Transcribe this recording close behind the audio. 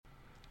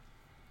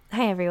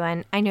Hi,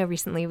 everyone. I know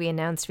recently we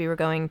announced we were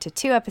going to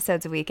 2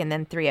 episodes a week and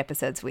then 3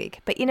 episodes a week.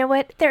 But you know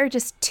what? There are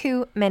just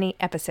too many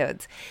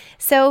episodes.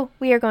 So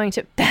we are going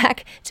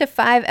back to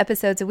 5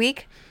 episodes a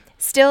week.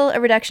 Still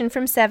a reduction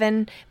from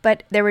 7,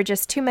 but there were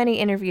just too many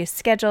interviews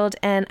scheduled,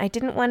 and I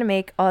didn't want to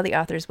make all the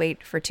authors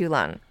wait for too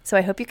long. So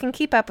I hope you can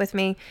keep up with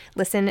me.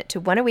 Listen to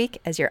 1 a week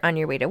as you're on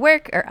your way to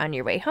work or on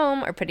your way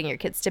home or putting your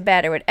kids to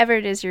bed or whatever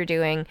it is you're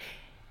doing.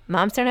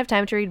 Moms Don't Have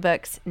Time to Read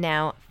Books,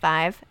 now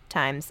 5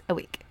 times a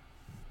week.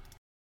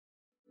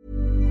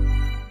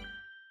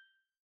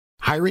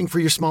 Hiring for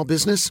your small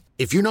business?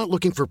 If you're not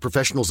looking for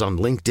professionals on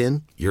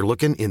LinkedIn, you're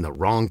looking in the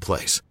wrong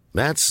place.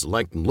 That's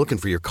like looking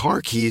for your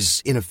car keys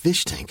in a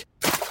fish tank.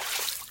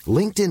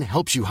 LinkedIn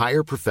helps you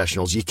hire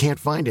professionals you can't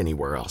find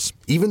anywhere else,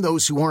 even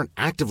those who aren't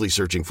actively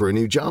searching for a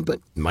new job but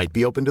might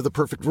be open to the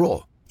perfect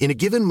role. In a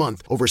given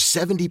month, over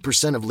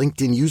 70% of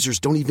LinkedIn users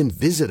don't even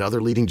visit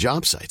other leading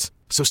job sites.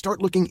 So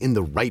start looking in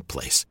the right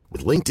place.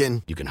 With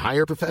LinkedIn, you can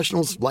hire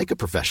professionals like a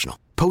professional.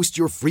 Post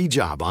your free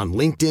job on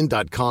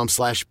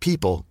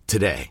linkedin.com/people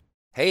today.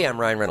 Hey, I'm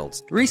Ryan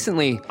Reynolds.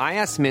 Recently, I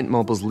asked Mint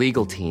Mobile's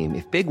legal team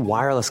if big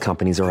wireless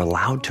companies are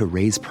allowed to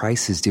raise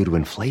prices due to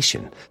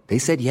inflation. They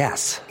said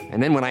yes.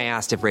 And then when I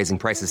asked if raising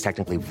prices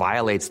technically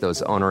violates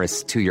those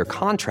onerous 2-year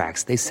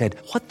contracts, they said,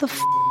 "What the f***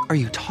 are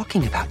you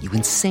talking about, you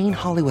insane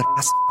Hollywood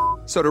ass?"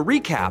 So to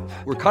recap,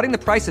 we're cutting the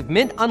price of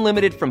Mint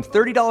Unlimited from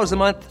 $30 a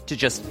month to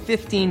just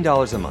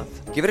 $15 a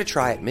month. Give it a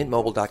try at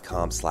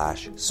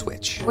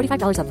mintmobile.com/switch.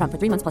 $45 up front for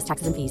 3 months plus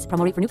taxes and fees.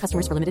 Promo rate for new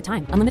customers for limited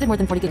time. Unlimited more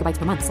than 40 gigabytes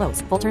per month.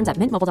 Slows full terms at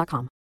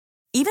mintmobile.com.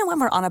 Even when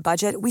we're on a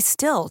budget, we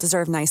still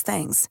deserve nice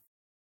things.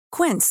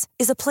 Quince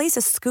is a place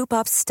to scoop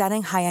up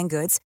stunning high-end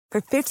goods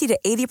for 50 to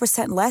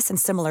 80% less than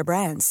similar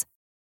brands.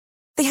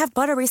 They have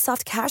buttery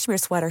soft cashmere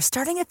sweaters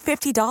starting at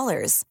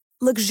 $50,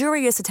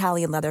 luxurious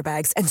Italian leather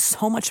bags, and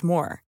so much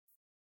more.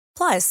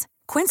 Plus,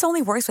 Quince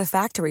only works with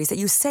factories that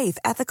use safe,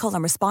 ethical,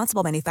 and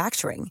responsible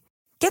manufacturing.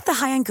 Get the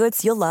high-end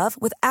goods you'll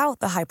love without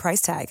the high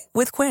price tag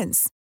with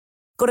Quince.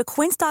 Go to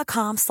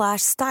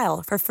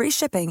quince.com/style for free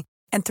shipping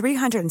and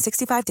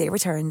 365-day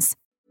returns.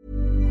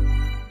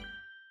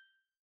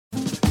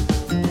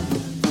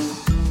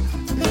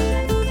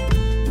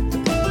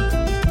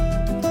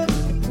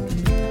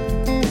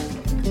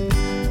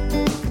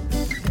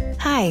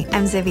 Hi,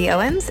 I'm Zibby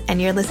Owens,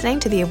 and you're listening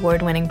to the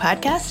award-winning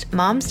podcast,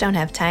 Moms Don't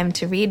Have Time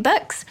to Read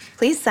Books.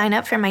 Please sign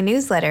up for my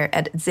newsletter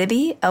at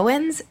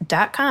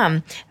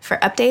zibbyowens.com for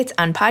updates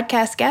on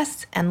podcast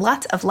guests and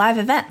lots of live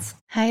events.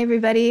 Hi,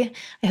 everybody.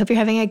 I hope you're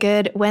having a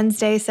good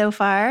Wednesday so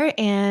far,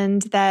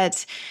 and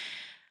that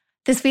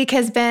this week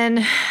has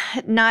been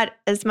not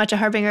as much a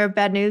harbinger of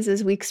bad news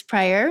as weeks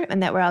prior,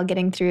 and that we're all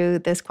getting through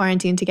this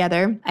quarantine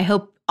together. I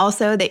hope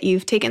also that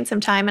you've taken some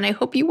time, and I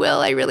hope you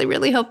will, I really,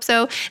 really hope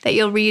so, that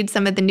you'll read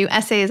some of the new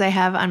essays I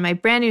have on my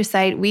brand new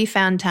site,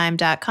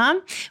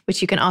 wefoundtime.com, which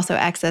you can also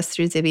access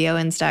through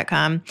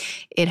zibbyowens.com.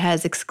 It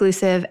has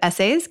exclusive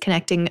essays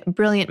connecting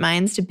brilliant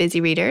minds to busy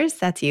readers.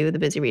 That's you, the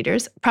busy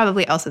readers.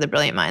 Probably also the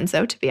brilliant minds,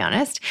 though, to be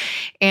honest.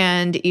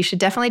 And you should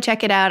definitely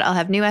check it out. I'll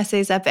have new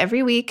essays up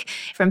every week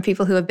from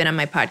people who have been on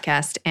my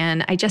podcast,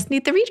 and I just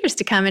need the readers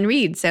to come and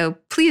read. So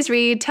please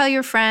read, tell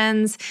your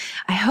friends.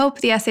 I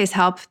hope the essays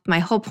help. My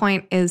whole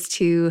point is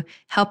to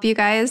help you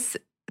guys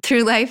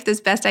through life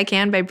as best I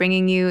can by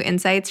bringing you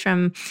insights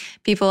from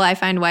people I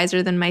find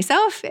wiser than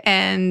myself,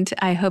 and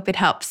I hope it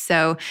helps.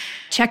 So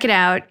check it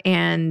out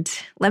and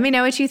let me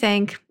know what you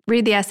think.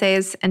 Read the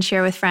essays and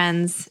share with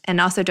friends.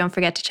 And also don't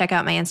forget to check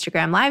out my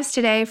Instagram lives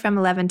today from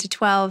 11 to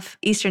 12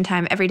 Eastern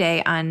time every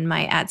day on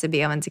my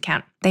 @ZibbyOwens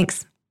account.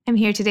 Thanks. I'm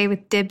here today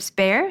with Dibs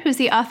Bear, who's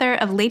the author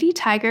of Lady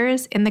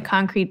Tigers in the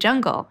Concrete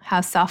Jungle,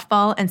 How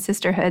Softball and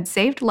Sisterhood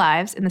Saved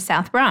Lives in the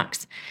South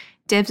Bronx.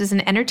 Dibs is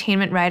an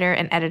entertainment writer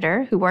and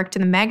editor who worked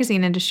in the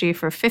magazine industry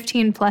for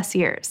 15 plus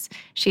years.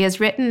 She has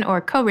written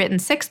or co-written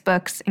 6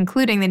 books,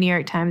 including the New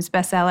York Times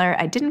bestseller,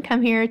 I Didn't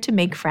Come Here to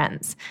Make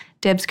Friends.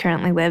 Dibs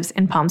currently lives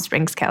in Palm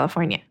Springs,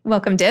 California.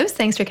 Welcome, Dibs.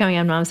 Thanks for coming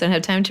on Moms Don't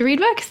Have Time to Read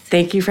Books.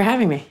 Thank you for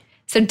having me.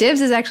 So Dibs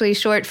is actually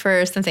short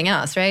for something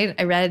else, right?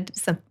 I read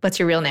what's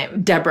your real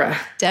name? Deborah.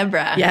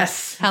 Deborah.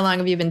 Yes. How long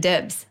have you been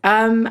Dibs?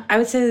 I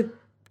would say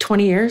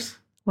 20 years.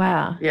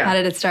 Wow. Yeah. How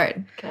did it start?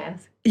 Can I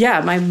ask?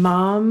 Yeah, my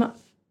mom,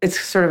 it's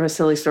sort of a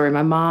silly story.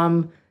 My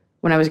mom,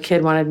 when I was a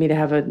kid, wanted me to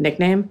have a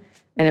nickname.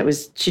 And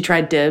she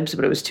tried Dibs,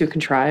 but it was too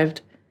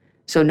contrived.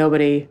 So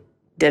nobody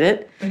did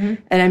it. Mm-hmm.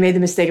 And I made the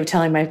mistake of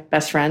telling my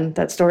best friend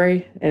that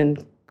story in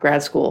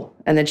grad school.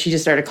 And then she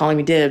just started calling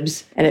me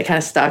Dibs. And it kind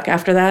of stuck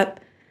after that.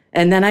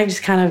 And then I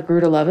just kind of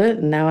grew to love it,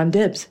 and now I'm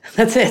Dibs.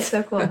 That's it. That's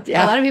so cool.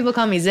 Yeah. A lot of people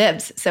call me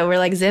Zibs, so we're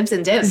like Zibs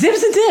and Dibs.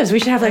 Zibs and Dibs. We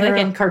should have like our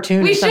own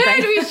cartoon or something.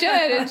 We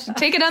should.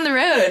 Take it on the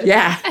road.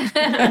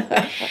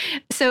 Yeah.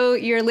 So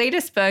your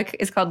latest book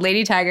is called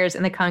Lady Tigers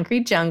in the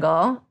Concrete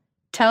Jungle.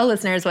 Tell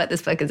listeners what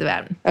this book is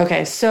about.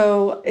 Okay,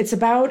 so it's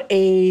about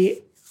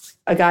a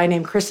guy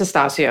named Chris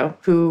Estacio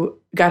who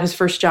got his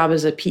first job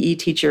as a PE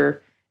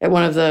teacher at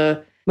one of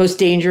the most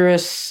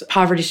dangerous,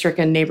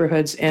 poverty-stricken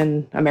neighborhoods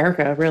in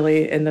America,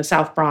 really, in the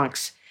South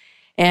Bronx.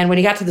 And when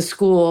he got to the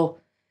school,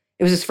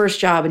 It was his first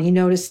job, and he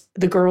noticed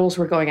the girls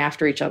were going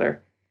after each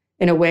other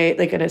in a way,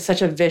 like in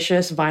such a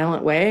vicious,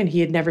 violent way. And he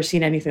had never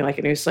seen anything like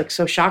it. And he was like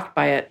so shocked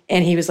by it.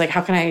 And he was like,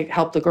 how can I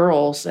help the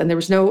girls? And there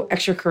was no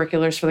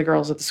extracurriculars for the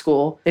girls at the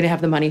school. They didn't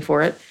have the money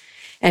for it.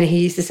 And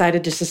he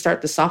decided just to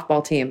start the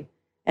softball team.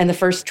 And the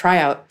first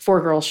tryout,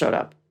 4 girls showed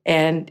up.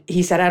 And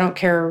he said, I don't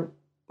care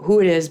who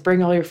it is,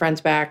 bring all your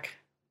friends back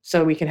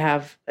so we can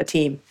have a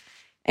team.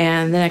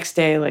 And the next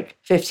day, like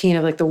 15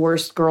 of like the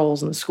worst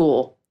girls in the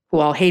school who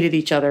all hated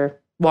each other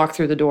walked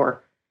through the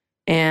door.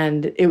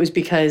 And it was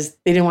because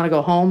they didn't want to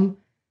go home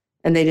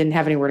and they didn't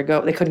have anywhere to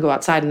go. They couldn't go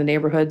outside in the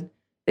neighborhood.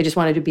 They just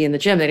wanted to be in the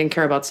gym. They didn't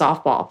care about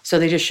softball. So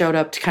they just showed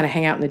up to kind of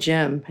hang out in the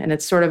gym. And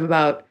it's sort of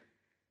about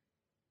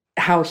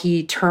how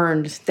he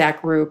turned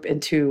that group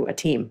into a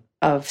team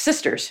of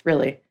sisters,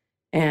 really.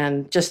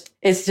 And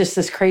it's just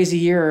this crazy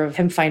year of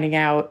him finding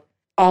out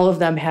all of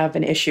them have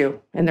an issue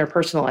in their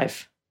personal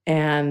life.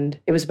 And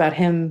it was about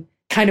him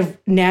kind of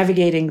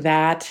navigating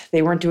that.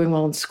 They weren't doing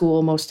well in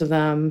school, most of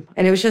them.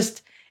 And it was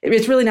just,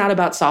 it's really not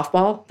about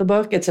softball, the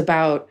book. It's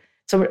about,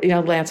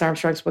 Lance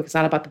Armstrong's book, it's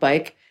not about the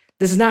bike.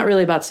 This is not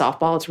really about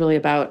softball. It's really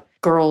about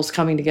girls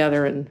coming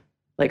together and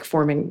like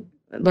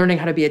learning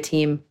how to be a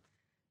team.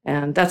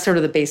 And that's sort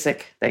of the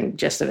basic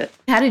gist of it.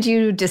 How did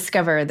you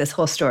discover this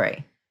whole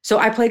story? So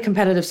I played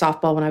competitive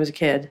softball when I was a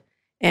kid.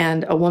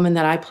 And a woman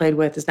that I played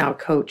with is now a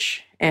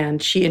coach.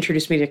 And she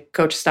introduced me to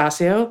Coach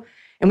Stasio.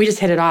 And we just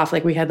hit it off.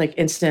 Like we had like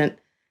instant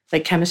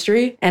like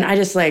chemistry. And I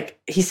just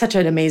he's such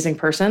an amazing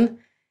person.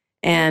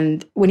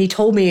 And when he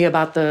told me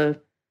about the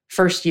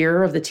first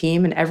year of the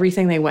team and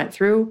everything they went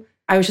through,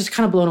 I was just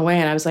kind of blown away.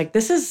 And I was like,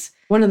 this is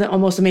one of the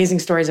most amazing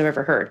stories I've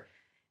ever heard.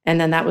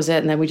 And then that was it.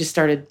 And then we just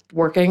started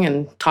working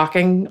and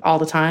talking all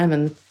the time.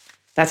 And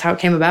that's how it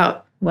came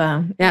about.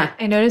 Wow. Yeah.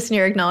 I noticed in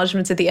your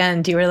acknowledgments at the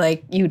end, you were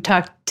like, you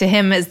talked to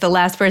him as the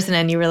last person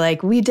and you were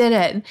like, we did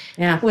it.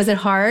 Yeah. Was it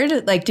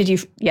hard? Like, did you?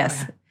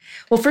 Yes. Oh, yeah.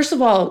 Well, first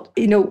of all,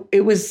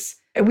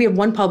 we have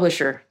one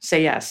publisher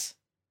say yes,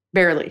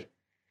 barely.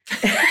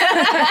 You know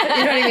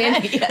what I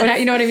mean? Yes.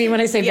 You know what I mean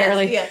when I say yes,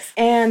 barely? Yes.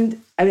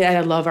 And I mean,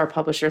 I love our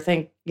publisher.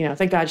 Thank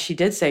God she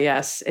did say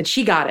yes and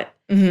she got it.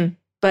 Mm-hmm.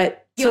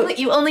 But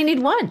you only need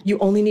one. You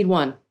only need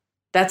one.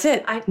 That's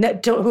it.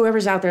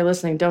 Whoever's out there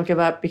listening, don't give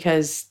up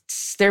because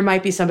there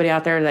might be somebody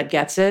out there that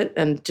gets it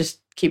and just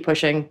keep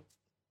pushing.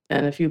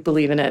 And if you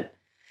believe in it.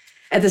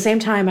 At the same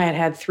time, I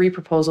had 3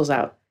 proposals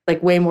out,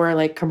 like way more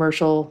like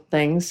commercial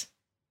things.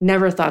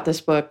 Never thought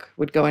this book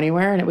would go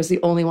anywhere. And it was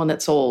the only one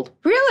that sold.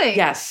 Really?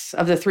 Yes.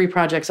 Of the 3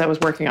 projects I was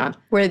working on.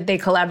 Were they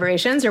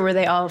collaborations or were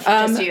they all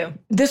just you?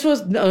 This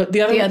was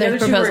the other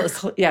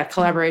proposals. 2 were,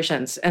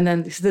 collaborations. And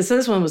then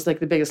this one was like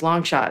the biggest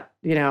long shot,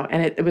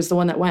 and it was the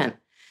one that went.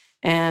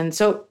 And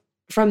so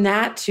from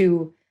that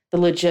to the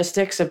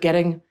logistics of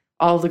getting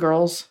all of the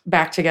girls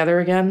back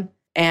together again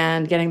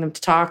and getting them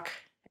to talk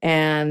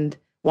and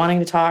wanting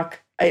to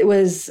talk, it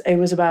was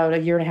about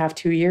 1.5 years,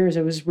 2 years.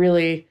 It was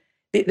really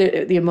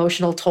the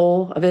emotional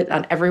toll of it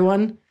on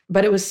everyone,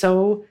 but it was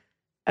so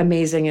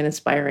amazing and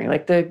inspiring.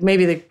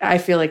 I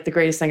feel like the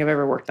greatest thing I've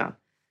ever worked on.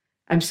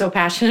 I'm so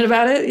passionate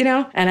about it,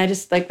 and I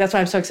just that's why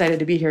I'm so excited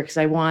to be here because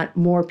I want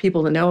more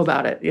people to know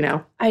about it,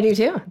 I do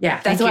too.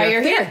 Yeah. That's why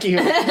you're here. Thank you.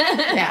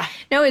 Yeah.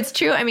 No, it's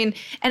true. I mean,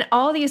 and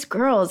all these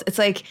girls, it's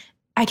like,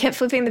 I kept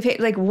flipping the page,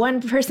 like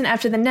one person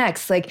after the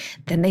next, like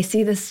then they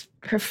see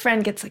her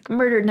friend gets like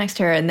murdered next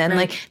to her. And then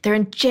like they're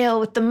in jail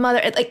with the mother.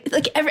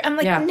 I'm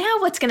like, now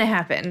what's going to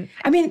happen?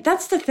 I mean,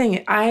 that's the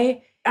thing.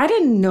 I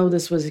didn't know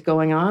this was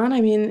going on.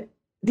 I mean,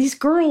 these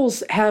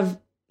girls have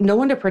no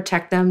one to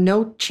protect them,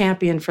 no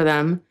champion for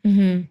them.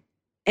 Mm-hmm.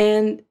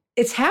 And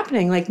it's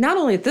happening like not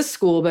only at this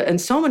school, but in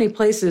so many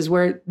places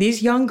where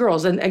these young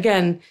girls, and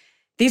again,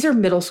 these are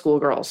middle school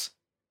girls.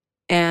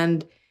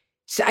 And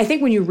so I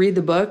think when you read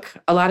the book,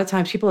 a lot of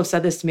times people have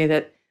said this to me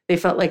that they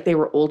felt like they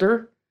were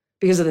older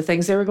because of the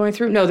things they were going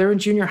through. No, they're in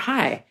junior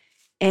high.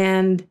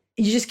 And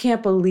you just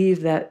can't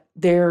believe that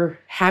they're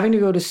having to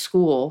go to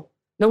school.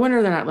 No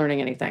wonder they're not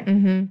learning anything.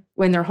 Mm-hmm.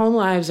 When their home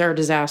lives are a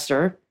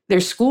disaster,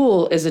 their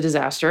school is a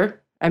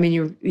disaster. I mean,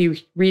 you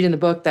read in the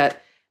book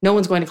that no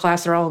one's going to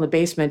class. They're all in the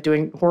basement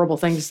doing horrible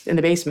things in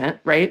the basement,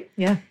 right?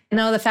 Yeah.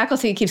 No, the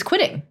faculty keeps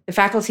quitting. The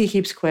faculty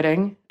keeps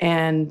quitting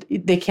and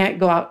they can't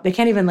go out. They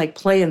can't even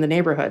play in the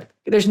neighborhood.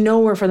 There's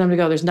nowhere for them to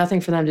go. There's nothing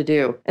for them to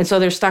do. And so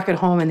they're stuck at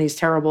home in these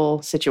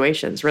terrible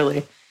situations,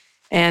 really.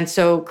 And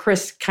so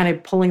Chris kind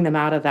of pulling them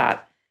out of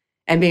that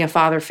and being a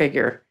father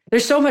figure.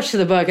 There's so much to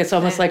the book. It's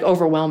almost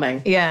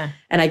overwhelming. Yeah.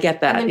 And I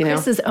get that, and then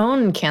Chris's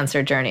own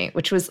cancer journey,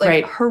 which was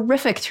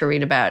horrific to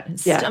read about.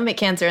 His stomach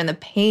cancer and the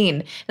pain.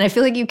 And I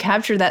feel like you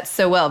captured that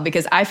so well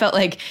because I felt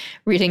like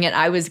reading it,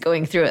 I was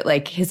going through it,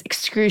 like his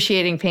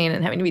excruciating pain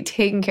and having to be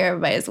taken care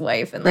of by his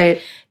wife. And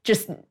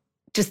just,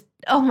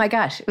 oh my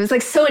gosh, it was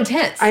so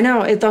intense. I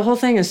know. The whole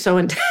thing is so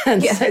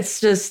intense. Yeah. It's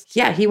just,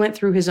 he went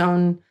through his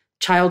own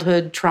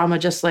childhood trauma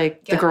just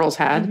like the girls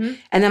had. Mm-hmm.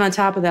 And then on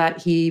top of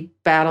that, he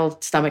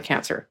battled stomach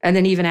cancer. And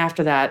then even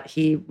after that,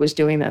 he was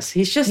doing this.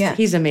 He's just,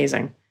 he's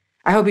amazing.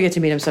 I hope we get to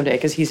meet him someday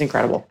because he's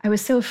incredible. I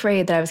was so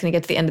afraid that I was going to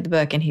get to the end of the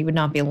book and he would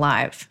not be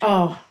alive.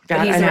 Oh,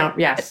 God, I know.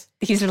 Yes.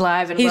 He's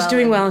alive and he's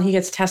doing well, and he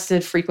gets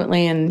tested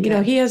frequently. And, you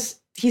know, he's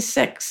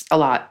sick a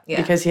lot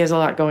because he has a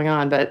lot going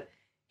on, but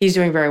he's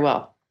doing very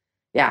well.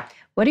 Yeah.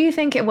 What do you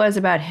think it was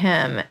about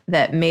him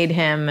that made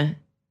him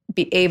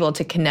be able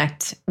to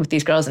connect with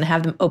these girls and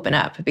have them open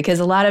up? Because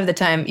a lot of the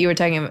time you were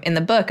talking in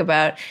the book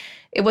about,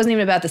 it wasn't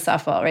even about the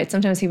softball, right?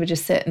 Sometimes he would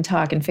just sit and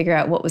talk and figure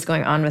out what was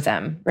going on with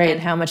them, right, and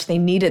how much they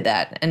needed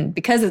that. And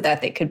because of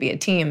that, they could be a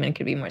team and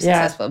could be more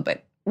successful.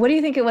 But what do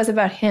you think it was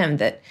about him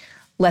that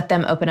let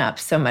them open up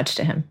so much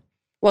to him?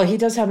 Well, he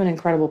does have an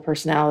incredible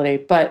personality.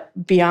 But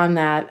beyond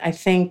that, I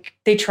think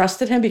they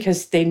trusted him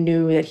because they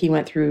knew that he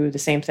went through the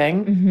same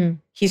thing. Mm-hmm.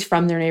 He's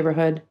from their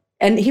neighborhood.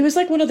 And he was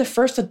like one of the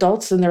first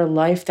adults in their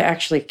life to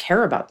actually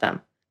care about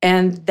them.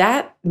 And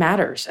that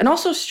matters. And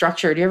also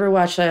structure. Do you ever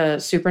watch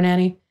Super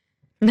Nanny?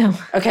 No.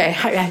 Okay,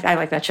 I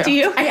like that show. Do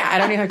you? Yeah, I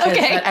don't even have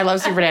kids, but I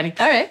love Super Nanny.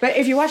 All right. But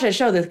if you watch that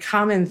show, the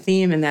common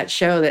theme in that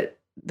show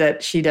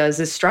that she does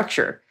is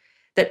structure.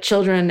 That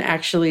children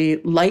actually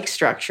like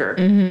structure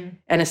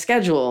and a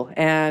schedule,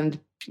 and,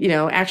 you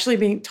know, actually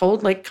being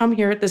told, like, come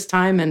here at this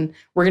time and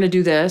we're going to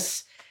do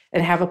this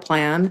and have a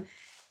plan.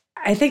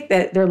 I think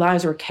that their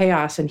lives were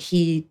chaos and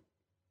he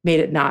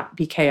made it not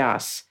be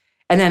chaos.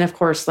 And then, of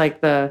course,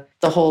 like the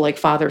whole like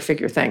father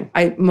figure thing.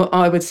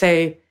 I would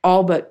say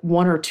all but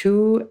one or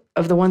two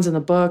of the ones in the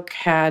book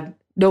had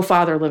no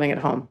father living at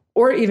home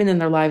or even in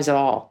their lives at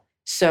all.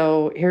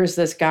 So here's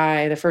this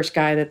guy, the first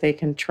guy that they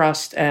can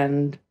trust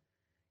and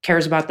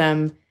cares about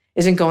them,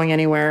 isn't going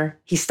anywhere.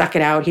 He stuck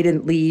it out. He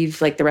didn't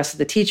leave like the rest of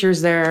the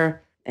teachers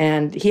there.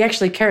 And he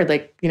actually cared.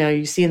 Like, you know,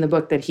 you see in the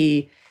book that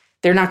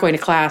they're not going to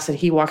class and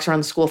he walks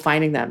around the school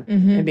finding them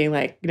and being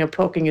like, you know,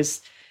 poking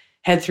his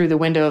head through the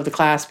window of the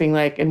class, being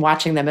like, and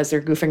watching them as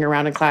they're goofing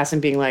around in class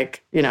and being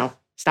like, you know,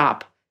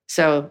 stop.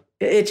 So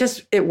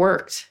it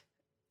worked.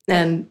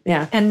 And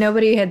yeah. And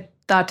nobody had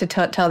thought to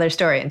tell their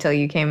story until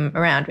you came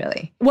around,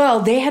 really. Well,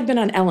 they had been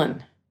on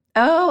Ellen.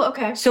 Oh,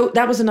 okay. So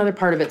that was another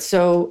part of it.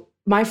 So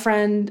my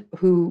friend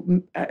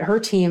her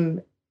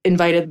team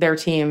invited their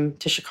team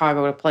to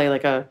Chicago to play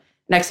like an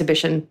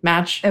exhibition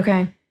match.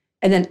 Okay.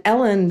 And then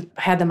Ellen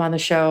had them on the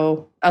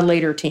show, a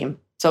later team.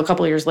 So a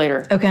couple of years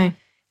later. Okay.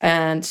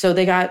 And so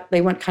they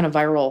went kind of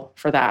viral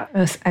for that.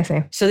 Oh, I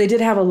see. So they did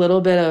have a little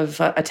bit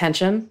of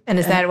attention. And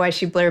is that why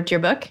she blurbed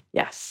your book?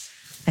 Yes.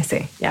 I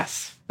see.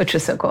 Yes. Which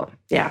was so cool.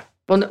 Yeah.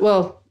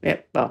 Well.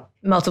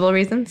 Multiple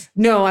reasons?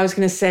 No, I was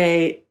going to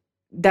say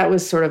that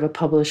was sort of a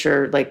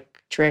publisher like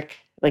trick,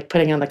 like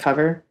putting on the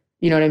cover.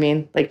 You know what I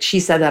mean? Like she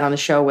said that on the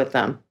show with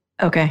them.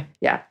 Okay.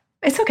 Yeah.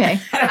 It's okay.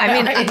 I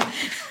mean,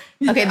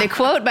 okay, the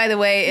quote, by the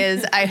way,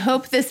 is, "I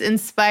hope this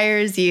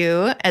inspires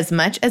you as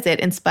much as it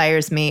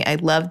inspires me. I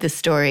love the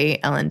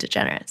story, Ellen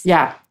DeGeneres."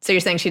 Yeah. So you're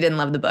saying she didn't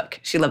love the book.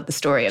 She loved the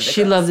story of the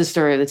She loved the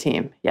story of the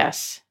team.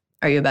 Yes.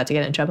 Are you about to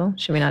get in trouble?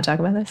 Should we not talk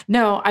about this?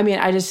 No, I mean,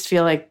 I just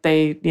feel like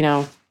they, you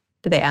know.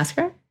 Did they ask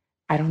her?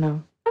 I don't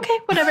know. Okay,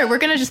 whatever. We're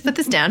going to just put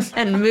this down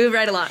and move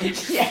right along.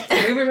 Yeah,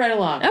 moving right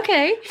along.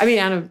 Okay. I mean,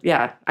 okay.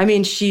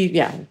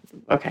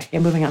 Yeah,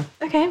 moving on.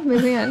 Okay,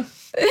 moving on.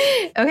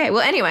 Okay,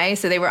 well, anyway,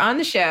 so they were on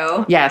the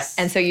show. Yes.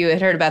 And so you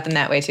had heard about them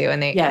that way, too.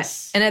 And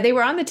they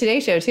were on the Today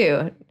Show,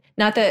 too.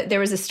 Not that there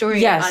was a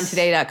story on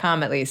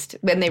Today.com, at least,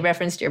 when they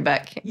referenced your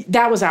book.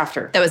 That was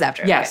after. That was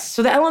after. Yes. Okay.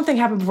 So the Ellen thing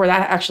happened before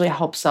that actually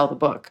helped sell the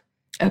book.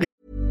 Okay.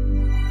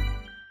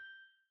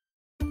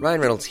 Ryan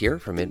Reynolds here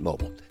from Mint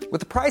Mobile. With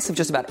the price of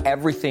just about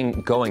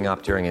everything going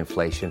up during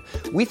inflation,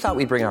 we thought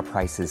we'd bring our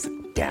prices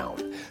down.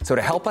 So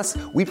to help us,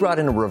 we brought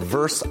in a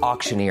reverse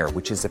auctioneer,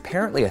 which is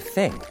apparently a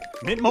thing.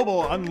 Mint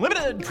Mobile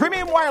Unlimited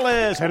Premium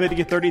Wireless. How to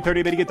get 30,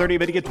 30, bit to get 30,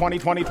 bit to get 20,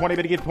 20, 20,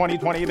 bit to get 20,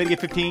 20, bit to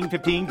get 15,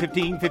 15,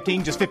 15,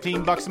 15, just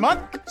 $15 a month?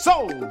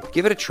 Sold!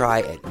 Give it a try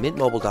at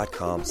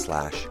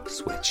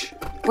mintmobile.com/switch.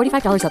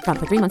 $45 up front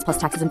for 3 months plus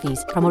taxes and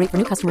fees. Promo rate for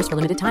new customers for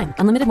limited time.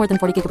 Unlimited more than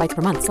 40 gigabytes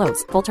per month.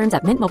 Slows full terms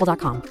at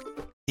mintmobile.com.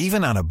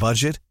 Even on a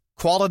budget,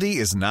 quality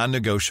is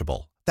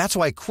non-negotiable. That's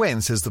why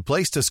Quince is the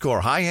place to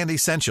score high-end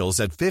essentials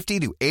at 50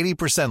 to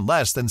 80%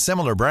 less than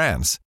similar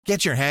brands.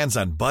 Get your hands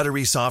on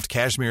buttery soft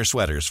cashmere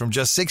sweaters from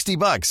just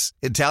 $60,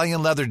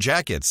 Italian leather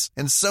jackets,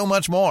 and so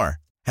much more.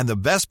 And the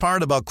best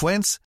part about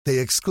Quince, they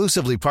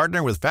exclusively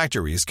partner with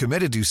factories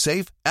committed to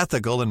safe,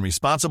 ethical, and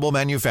responsible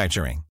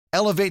manufacturing.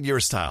 Elevate your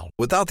style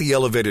without the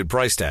elevated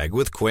price tag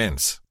with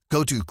Quince.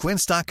 Go to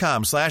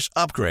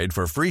quince.com/upgrade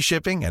for free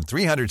shipping and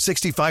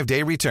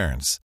 365-day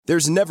returns.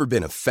 There's never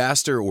been a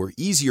faster or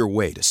easier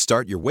way to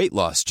start your weight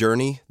loss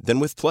journey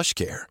than with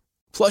PlushCare.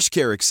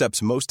 PlushCare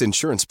accepts most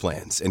insurance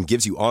plans and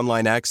gives you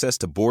online access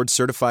to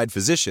board-certified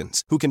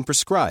physicians who can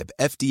prescribe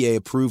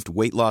FDA-approved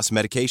weight loss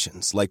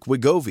medications like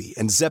Wegovy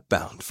and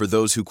Zepbound for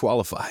those who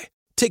qualify.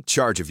 Take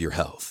charge of your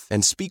health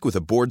and speak with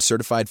a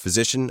board-certified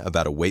physician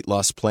about a weight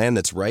loss plan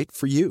that's right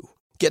for you.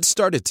 Get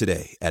started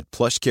today at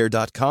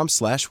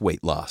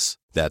plushcare.com/weight loss.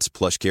 That's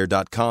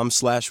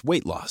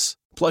plushcare.com/weight loss.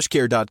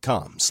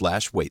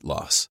 plushcare.com/weight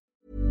loss.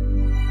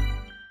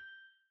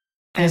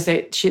 Because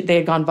they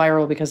had gone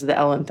viral because of the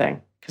Ellen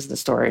thing, because of the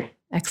story.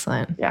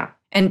 Excellent. Yeah.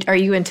 And are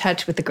you in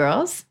touch with the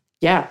girls?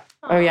 Yeah.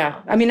 Oh,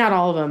 yeah. I mean, not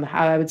all of them.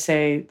 I would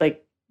say,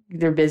 like,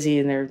 they're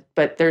busy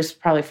but there's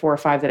probably 4 or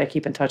 5 that I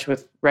keep in touch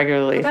with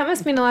regularly. Well, that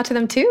must mean a lot to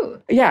them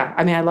too. Yeah.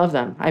 I mean, I love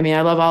them. I mean,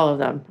 I love all of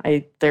them.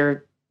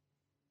 They're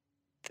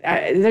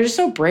just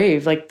so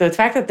brave. Like, the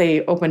fact that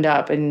they opened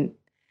up, and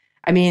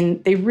I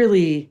mean, they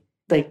really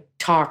like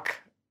talk.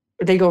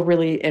 They go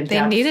really in depth.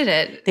 They needed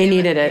it. They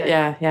needed it.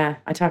 Yeah. Yeah.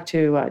 I talked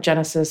to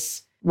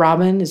Genesis.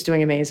 Robin is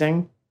doing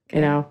amazing. Okay.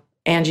 You know,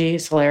 Angie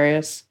is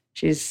hilarious.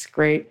 She's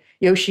great.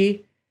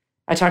 Yoshi,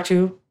 I talk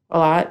to a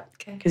lot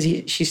because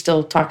she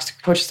still talks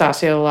to Coach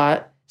Stasio a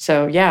lot.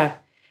 So yeah,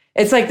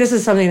 it's like, this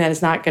is something that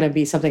is not going to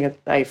be something that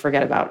I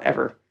forget about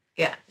ever.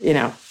 Yeah. You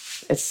know,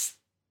 it's,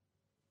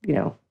 you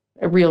know,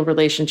 real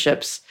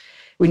relationships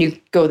when you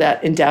go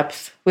that in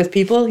depth with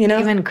people, you know.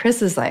 Even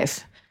Chris's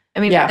life. I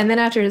mean, and then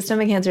after his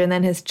stomach cancer, and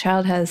then his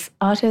child has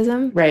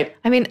autism. Right.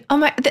 I mean,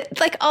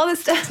 like all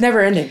this stuff. It's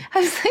never ending. I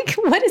was like,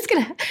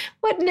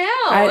 what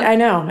now? I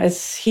know.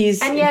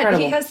 He's and yet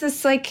incredible. He has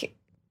this like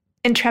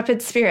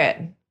intrepid spirit.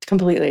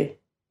 Completely.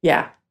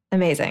 Yeah.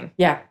 Amazing.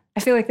 Yeah. I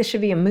feel like this should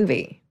be a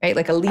movie, right?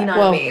 Like a Lean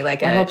on Me.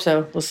 Like I hope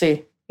so. We'll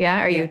see.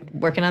 Yeah. Are you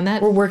working on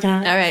that? We're working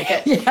on it. All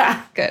right. Good.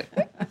 Yeah. Good.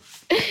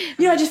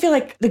 You know, I just feel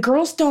like the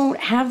girls don't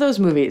have those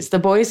movies. The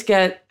boys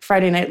get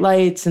Friday Night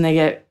Lights, and they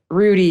get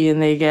Rudy,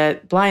 and they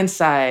get Blind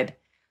Side.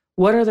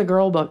 What are the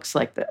girl books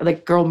like that?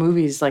 Like girl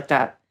movies like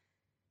that?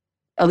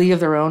 A League of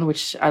Their Own,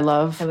 which I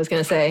love. I was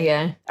going to say,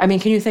 yeah. I mean,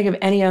 can you think of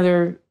any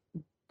other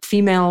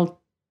female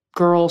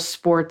girl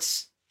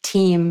sports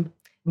team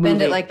movie?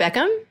 Bend It Like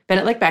Beckham? Bend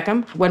It Like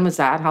Beckham. When was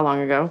that? How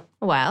long ago?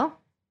 A while.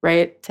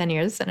 Right? 10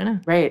 years. I don't know.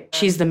 Right.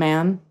 She's the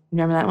Man.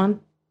 Remember that one?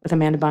 With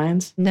Amanda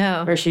Bynes?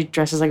 No. Where she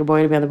dresses like a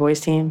boy to be on the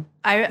boys' team.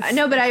 I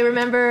know, but I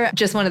remember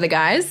Just One of the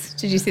Guys.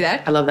 Did you see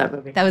that? I love that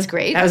movie. That was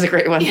great. That was a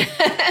great one.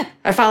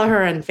 I follow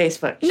her on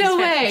Facebook. No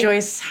way.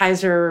 Joyce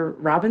Heiser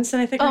Robinson,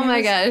 I think. Oh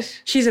my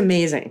gosh. She's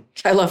amazing.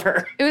 I love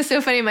her. It was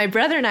so funny. My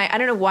brother and I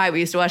don't know why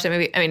we used to watch that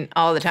movie. I mean,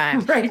 all the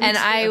time. Right. And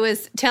I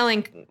was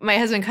telling my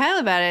husband Kyle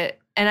about it.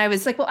 And I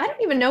was like, well, I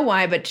don't even know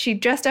why, but she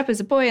dressed up as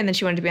a boy and then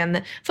she wanted to be on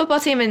the football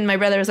team. And my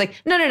brother was like,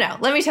 no,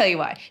 let me tell you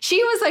why.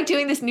 She was like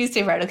doing this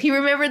newspaper article. He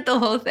remembered the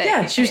whole thing.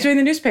 Yeah, she was doing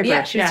the newspaper.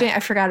 Yeah, she was doing, I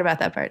forgot about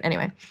that part.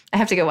 Anyway, I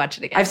have to go watch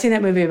it again. I've seen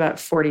that movie about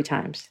 40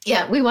 times.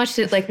 Yeah, we watched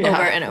it like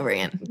over and over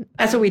again.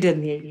 That's what we did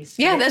in the 80s.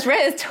 Yeah, that's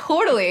right. That's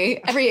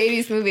totally. Every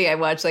 80s movie I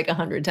watched like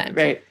 100 times.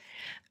 Right.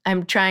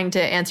 I'm trying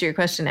to answer your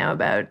question now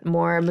about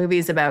more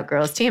movies about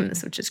girls'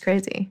 teams, which is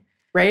crazy.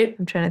 Right?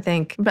 I'm trying to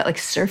think about like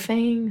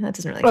surfing. That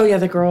doesn't really. Oh, yeah,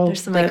 the girl.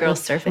 There's some like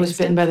girls surfing. Was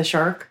bitten by the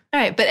shark. All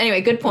right. But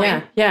anyway, good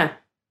point. Yeah.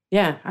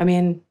 I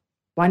mean,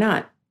 why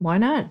not? Why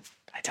not?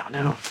 I don't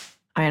know.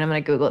 All right, I'm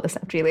going to Google this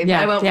after you leave.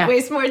 Yeah, I won't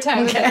waste more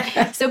time with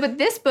Okay. it. So, but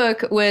this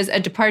book was a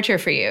departure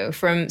for you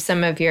from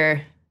some of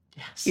your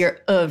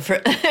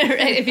oeuvre,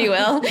 right, if you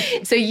will.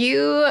 So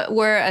you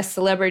were a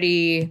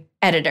celebrity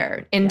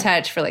editor in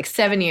touch for like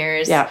 7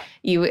 years. Yeah.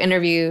 You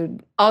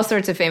interviewed all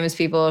sorts of famous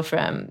people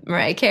from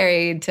Mariah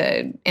Carey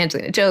to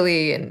Angelina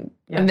Jolie and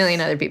a million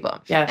other people.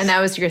 Yes. And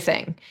that was your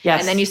thing. Yes.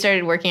 And then you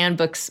started working on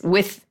books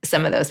with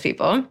some of those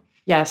people.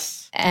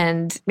 Yes.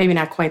 And maybe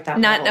not quite that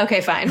not level.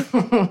 okay, fine.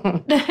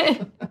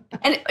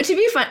 And to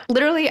be fun,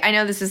 literally, I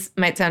know this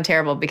might sound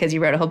terrible because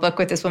you wrote a whole book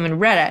with this woman,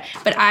 Retta,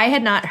 but I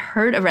had not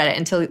heard of Retta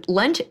until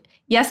lunch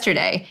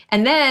yesterday.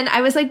 And then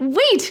I was like,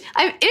 wait,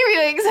 I'm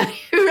interviewing somebody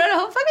who wrote a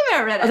whole book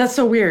about Retta. Oh, that's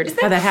so weird Isn't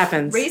how that that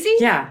happens. crazy?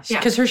 Yeah.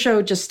 Because her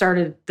show just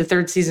started, the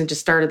 3rd season just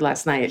started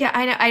last night. Yeah,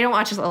 I know. I don't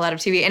watch a lot of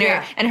TV.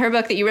 Anyway, and her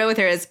book that you wrote with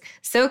her is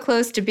so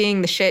close to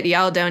being the shit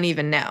y'all don't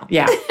even know.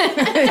 Yeah.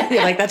 You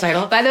like that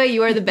title? By the way,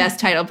 you are the best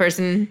title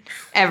person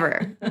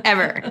ever.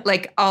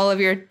 Like all of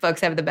your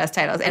books have the best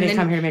titles. I didn't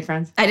come here to make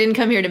friends. I didn't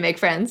come here to make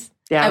friends.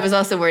 Yeah. I was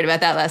also worried about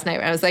that last night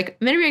where I was like,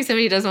 I'm interviewing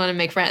somebody who doesn't want to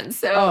make friends.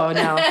 So. Oh,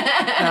 no.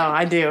 No,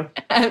 I do.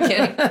 I'm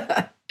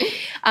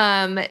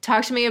kidding.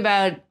 Talk to me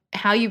about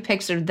how you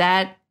picked sort of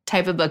that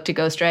type of book to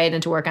ghostwrite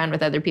and to work on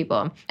with other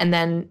people, and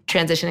then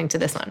transitioning to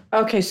this one.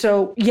 Okay,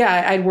 so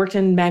yeah, I'd worked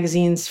in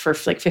magazines for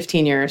like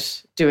 15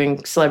 years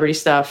doing celebrity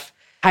stuff,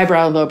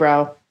 highbrow,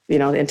 lowbrow,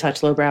 In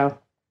Touch, lowbrow.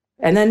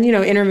 And then,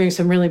 interviewing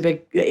some really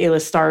big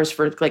A-list stars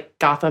for like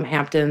Gotham,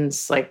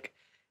 Hamptons, like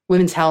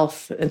Women's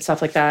Health and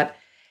stuff like that.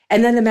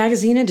 And then the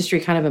magazine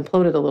industry kind of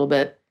imploded a little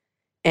bit.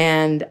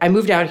 And I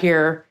moved out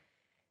here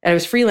and I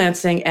was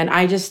freelancing. And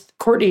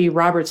Courtney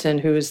Robertson,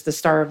 who is the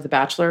star of The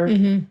Bachelor,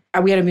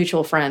 we had a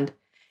mutual friend.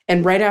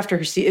 And right after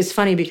her, it's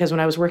funny because when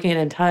I was working at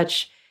In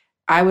Touch,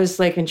 I was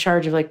like in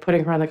charge of like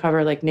putting her on the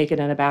cover, like naked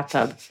in a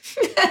bathtub.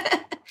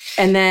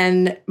 And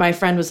then my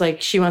friend was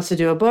like, she wants to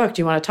do a book.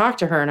 Do you want to talk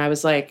to her? And I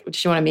was like, does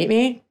she want to meet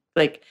me?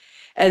 And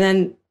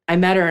then I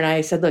met her and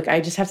I said, look, I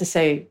just have to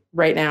say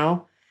right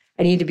now,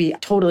 I need to be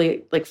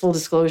totally like full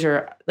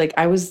disclosure. Like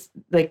I was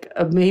like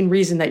a main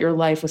reason that your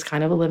life was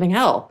kind of a living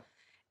hell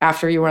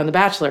after you were on The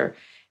Bachelor.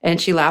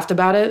 And she laughed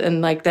about it.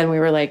 And like, then we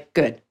were like,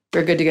 good,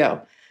 we're good to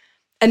go.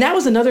 And that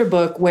was another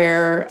book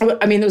where,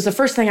 it was the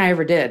first thing I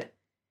ever did.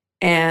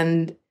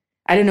 And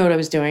I didn't know what I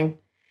was doing.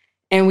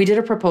 And we did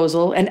a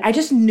proposal. And I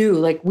just knew,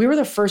 like, we were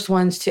the first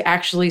ones to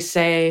actually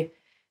say,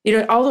 You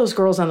know, all those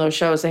girls on those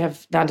shows, they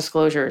have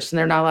non-disclosures and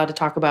they're not allowed to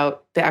talk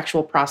about the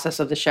actual process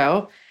of the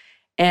show.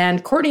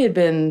 And Courtney had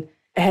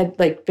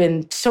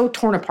been so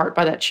torn apart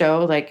by that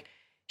show. Like,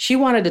 she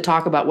wanted to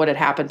talk about what had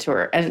happened to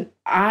her. And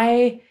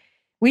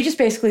we just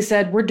basically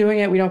said, we're doing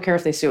it. We don't care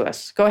if they sue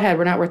us. Go ahead.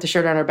 We're not worth the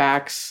shirt on our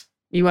backs.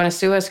 You want to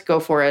sue us? Go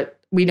for it.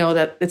 We know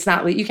that it's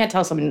not, you can't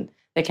tell someone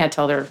they can't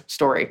tell their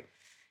story.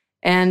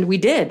 And we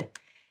did.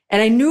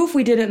 And I knew if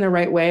we did it in the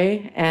right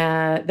way,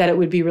 that it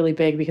would be really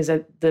big, because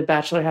The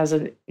Bachelor has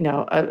a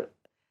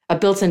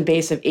built-in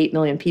base of 8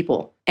 million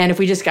people. And if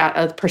we just got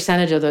a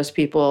percentage of those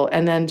people,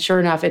 and then sure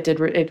enough,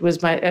 it was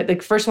the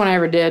first one I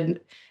ever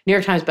did, New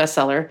York Times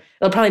bestseller.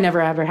 It'll probably never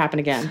ever happen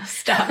again.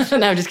 Stop.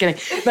 No, I'm just kidding.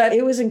 But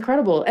it was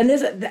incredible. And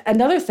there's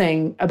another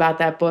thing about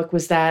that book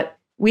was that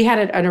we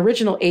had an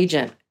original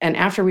agent, and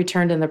after we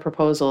turned in the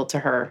proposal to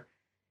her,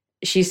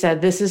 she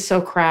said, "This is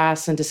so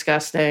crass and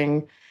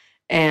disgusting,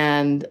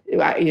 and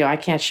I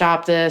can't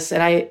shop this."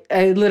 And I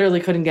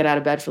literally couldn't get out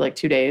of bed for like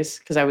 2 days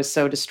because I was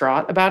so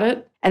distraught about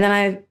it. And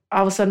then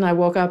all of a sudden I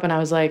woke up and I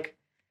was like,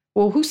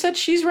 well, who said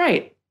she's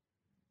right?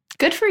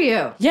 Good for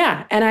you.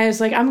 Yeah. And I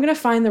was like, I'm going to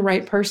find the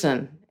right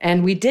person.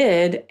 And we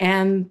did.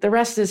 And the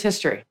rest is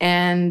history.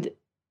 And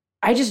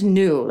I just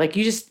knew, like,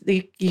 you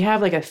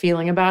have like a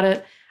feeling about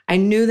it. I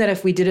knew that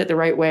if we did it the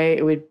right way,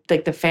 it would,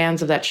 like, the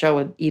fans of that show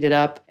would eat it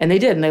up. And they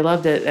did. And they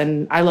loved it.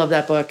 And I love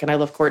that book. And I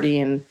love Courtney.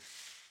 And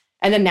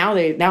then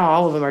now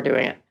all of them are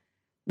doing it.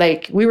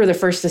 Like, we were the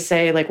first to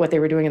say, like, what they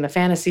were doing in the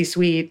fantasy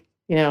suite,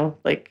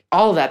 like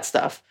all of that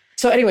stuff.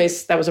 So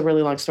anyways, that was a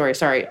really long story.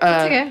 Sorry.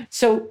 Okay.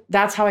 So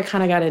that's how I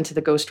kind of got into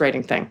the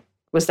ghostwriting thing,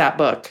 was that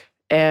book.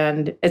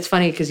 And it's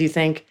funny because you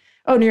think,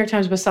 oh, New York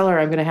Times bestseller,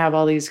 I'm going to have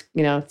all these,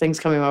 things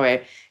coming my way.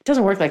 It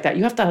doesn't work like that.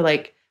 You have to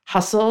like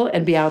hustle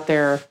and be out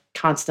there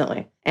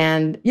constantly.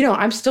 And,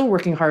 I'm still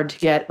working hard to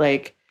get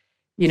like,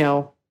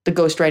 the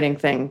ghostwriting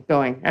thing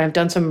going. I've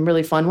done some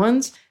really fun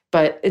ones,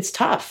 but it's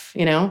tough,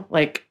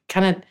 like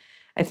kind of,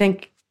 I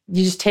think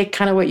you just take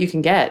kind of what you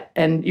can get,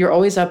 and you're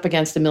always up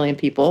against 1 million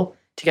people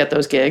to get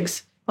those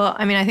gigs. Well,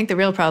 I mean, I think the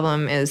real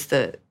problem is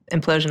the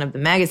implosion of the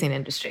magazine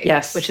industry,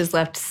 yes, which has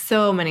left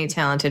so many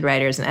talented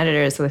writers and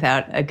editors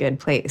without a good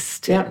place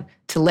to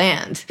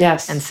land.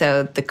 Yes. And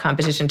so the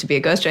competition to be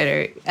a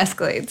ghostwriter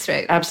escalates,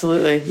 right?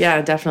 Absolutely.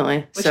 Yeah,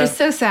 definitely. Which is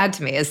so sad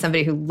to me as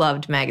somebody who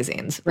loved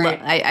magazines.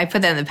 Right. I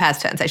put that in the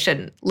past tense. I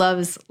shouldn't.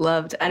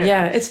 Loved. I don't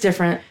know. It's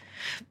different.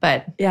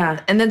 But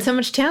yeah. And then so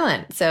much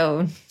talent.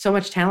 So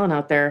much talent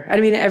out there. I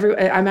mean,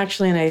 I'm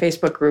actually in a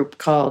Facebook group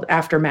called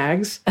After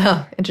Mags.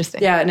 Oh,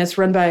 interesting. Yeah, and it's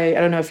run by, I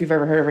don't know if you've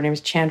ever heard of her name,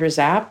 is Chandra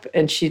Zapp,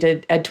 and she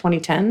did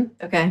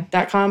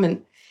ed2010.com.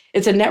 And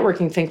it's a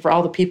networking thing for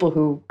all the people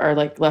who are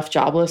like left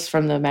jobless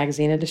from the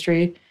magazine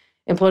industry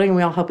imploding, and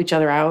we all help each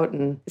other out.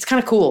 And it's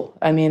kind of cool.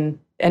 I mean,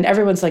 and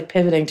everyone's like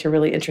pivoting to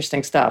really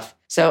interesting stuff.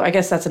 So I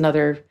guess that's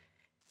another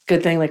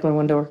good thing, like when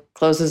one door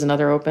closes,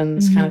 another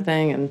opens kind of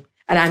thing. And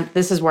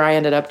this is where I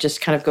ended up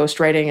just kind of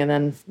ghostwriting, and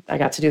then I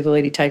got to do the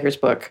Lady Tigers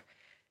book.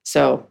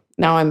 So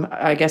now I'm,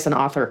 I guess, an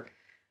author.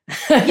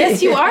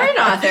 Yes, you are an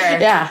author.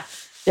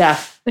 Yeah.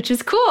 Which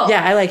is cool.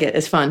 Yeah, I like it.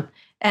 It's fun.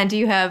 And do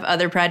you have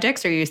other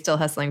projects, or are you still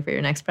hustling for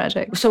your next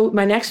project? So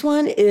my next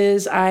one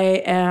is I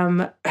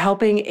am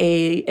helping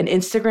an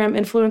Instagram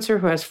influencer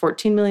who has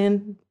 14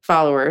 million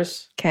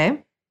followers.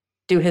 Okay.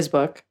 Do his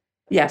book.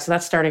 Yeah, so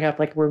that's starting up.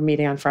 Like, we're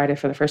meeting on Friday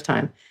for the first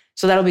time.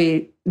 So that'll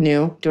be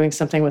new, doing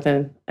something with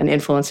an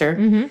influencer.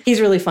 Mm-hmm.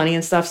 He's really funny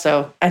and stuff.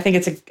 So I think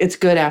it's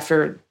good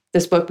after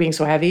this book being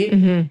so heavy.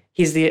 Mm-hmm.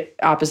 He's the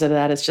opposite of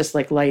that. It's just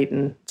like light.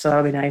 And so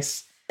that'll be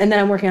nice. And then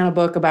I'm working on a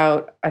book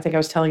about, I think I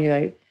was telling you,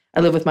 I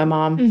live with my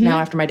mom now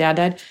after my dad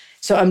died.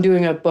 So I'm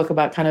doing a book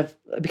about kind of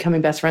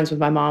becoming best friends with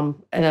my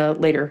mom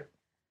later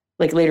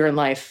in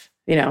life,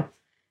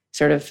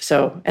 sort of.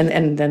 So,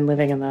 and then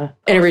living in a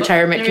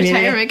retirement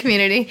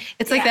community.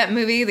 It's like that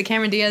movie, the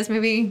Cameron Diaz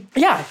movie.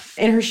 Yeah,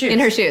 in her shoes. In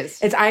her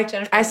shoes.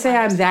 I say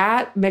I'm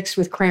that mixed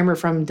with Kramer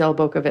from Del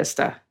Boca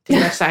Vista. Do you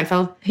know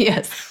Seinfeld?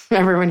 Yes.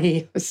 Remember when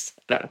he was,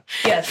 I don't know.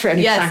 Yes.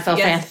 Seinfeld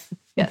fan.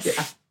 Yes.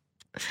 Yeah.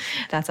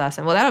 That's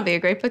awesome. Well, that'll be a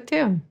great book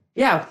too.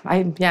 Yeah,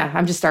 I'm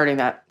just starting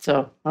that.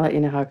 So I'll let you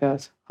know how it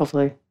goes,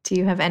 hopefully. Do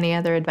you have any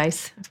other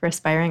advice for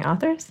aspiring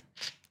authors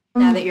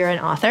now that you're an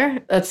author?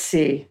 Let's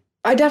see.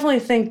 I definitely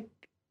think,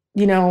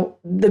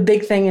 the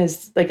big thing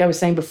is, like I was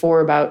saying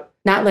before, about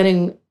not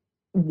letting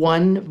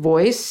one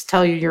voice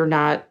tell you you're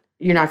not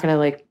going to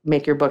like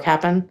make your book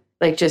happen.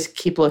 Like, just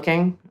keep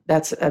looking.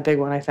 That's a big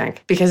one, I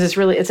think, because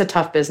it's a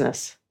tough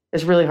business.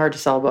 It's really hard to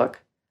sell a book.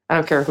 I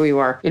don't care who you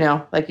are,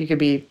 like you could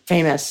be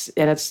famous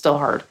and it's still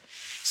hard.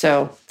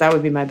 So that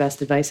would be my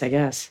best advice, I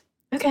guess.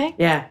 Okay.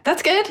 Yeah.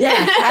 That's good. Yeah.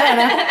 I don't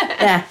know.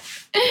 Yeah.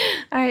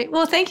 All right.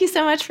 Well, thank you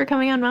so much for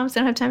coming on Moms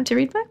Don't Have Time to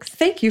Read Books.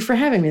 Thank you for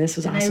having me. This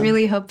was awesome. I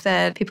really hope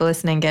that people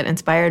listening get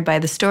inspired by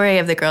the story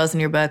of the girls in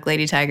your book,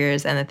 Lady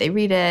Tigers, and that they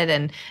read it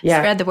and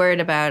spread the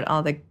word about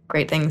all the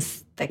great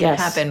things that can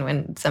happen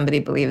when somebody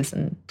believes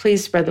in.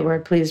 Please spread the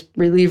word. Please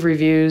leave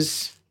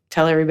reviews.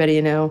 Tell everybody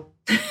you know.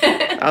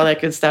 All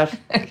that good stuff.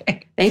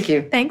 Okay. Thank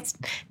you. Thanks.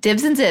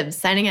 Dibs and Zibs,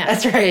 signing out.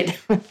 That's right.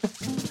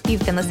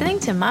 You've been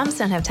listening to Moms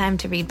Don't Have Time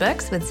to Read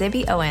Books with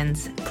Zibby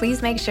Owens.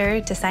 Please make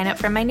sure to sign up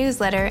for my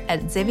newsletter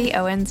at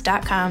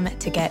zibbyowens.com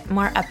to get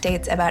more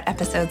updates about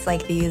episodes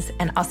like these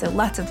and also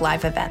lots of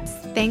live events.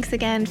 Thanks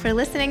again for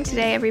listening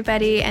today,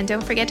 everybody. And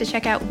don't forget to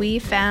check out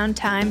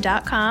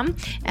wefoundtime.com.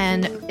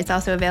 And it's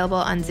also available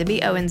on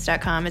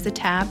zibbyowens.com as a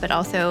tab, but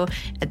also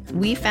at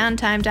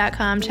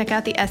wefoundtime.com. Check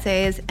out the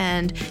essays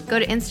and go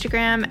to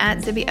Instagram at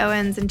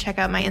zibbyowens and check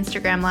out my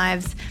Instagram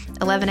lives,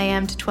 11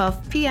 a.m. to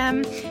 12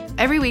 p.m.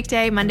 every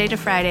weekday, Monday to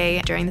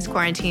Friday during this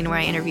quarantine, where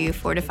I interview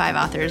 4 to 5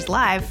 authors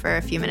live for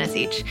a few minutes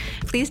each.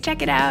 Please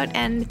check it out,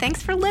 and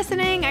thanks for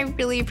listening. I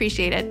really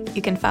appreciate it.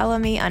 You can follow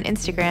me on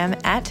Instagram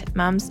at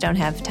Moms Don't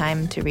Have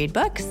Time to Read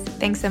Books.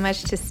 Thanks so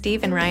much to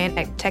Steve and Ryan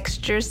at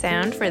Texture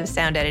Sound for the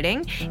sound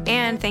editing,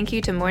 and thank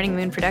you to Morning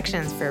Moon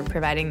Productions for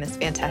providing this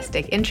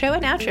fantastic intro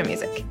and outro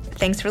music.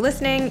 Thanks for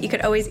listening. You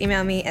could always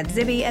email me at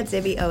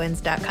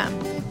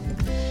zibby@zibbyowens.com.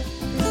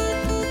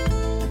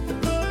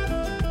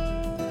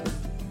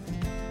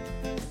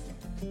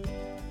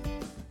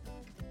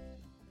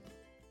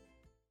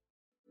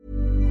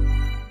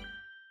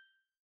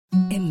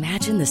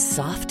 Imagine the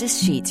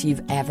softest sheets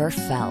you've ever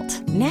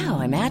felt.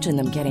 Now imagine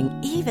them getting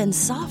even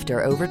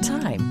softer over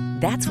time.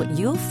 That's what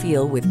you'll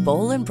feel with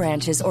Boll &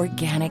 Branch's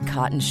organic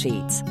cotton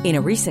sheets. In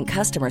a recent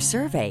customer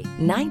survey,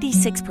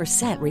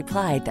 96%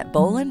 replied that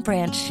Boll &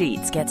 Branch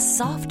sheets get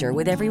softer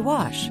with every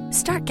wash.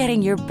 Start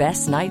getting your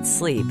best night's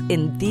sleep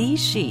in these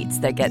sheets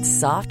that get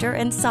softer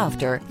and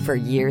softer for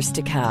years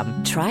to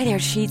come. Try their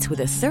sheets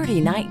with a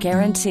 30-night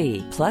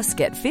guarantee. Plus,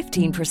 get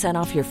 15%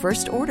 off your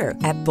first order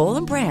at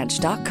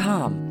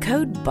bollandbranch.com.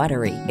 Code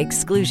BUTTERY.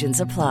 Exclusions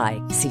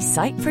apply. See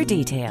site for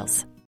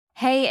details.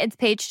 Hey, it's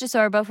Paige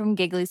DeSorbo from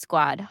Giggly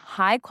Squad.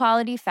 High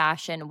quality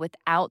fashion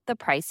without the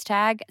price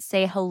tag.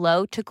 Say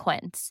hello to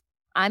Quince.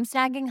 I'm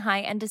snagging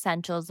high-end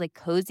essentials like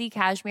cozy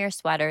cashmere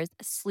sweaters,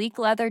 sleek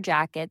leather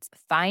jackets,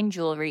 fine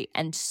jewelry,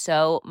 and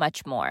so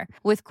much more.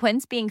 With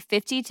Quince being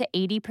 50 to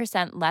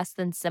 80% less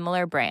than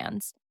similar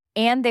brands.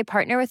 And they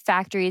partner with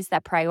factories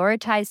that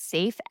prioritize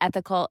safe,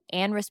 ethical,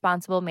 and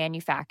responsible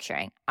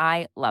manufacturing.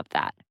 I love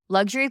that.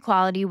 Luxury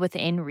quality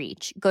within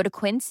reach. Go to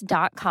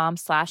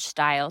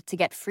quince.com/style to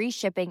get free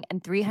shipping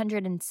and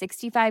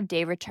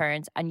 365-day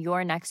returns on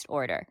your next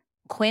order.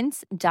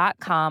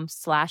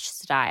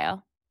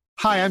 Quince.com/style.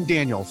 Hi, I'm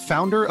Daniel,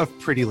 founder of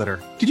Pretty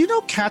Litter. Did you know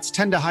cats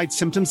tend to hide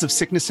symptoms of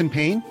sickness and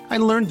pain? I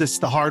learned this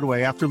the hard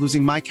way after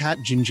losing my cat,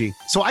 Gingy.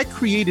 So I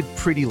created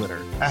Pretty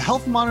Litter, a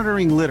health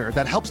monitoring litter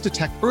that helps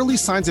detect early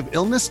signs of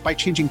illness by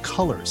changing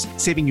colors,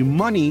 saving you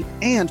money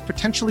and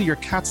potentially your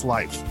cat's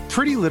life.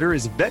 Pretty Litter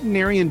is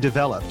veterinarian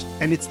developed,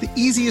 and it's the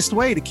easiest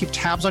way to keep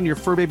tabs on your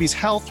fur baby's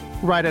health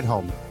right at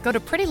home. Go to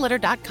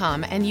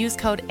prettylitter.com and use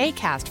code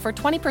ACAST for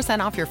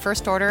 20% off your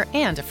first order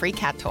and a free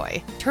cat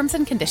toy. Terms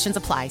and conditions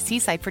apply. See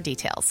site for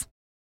details.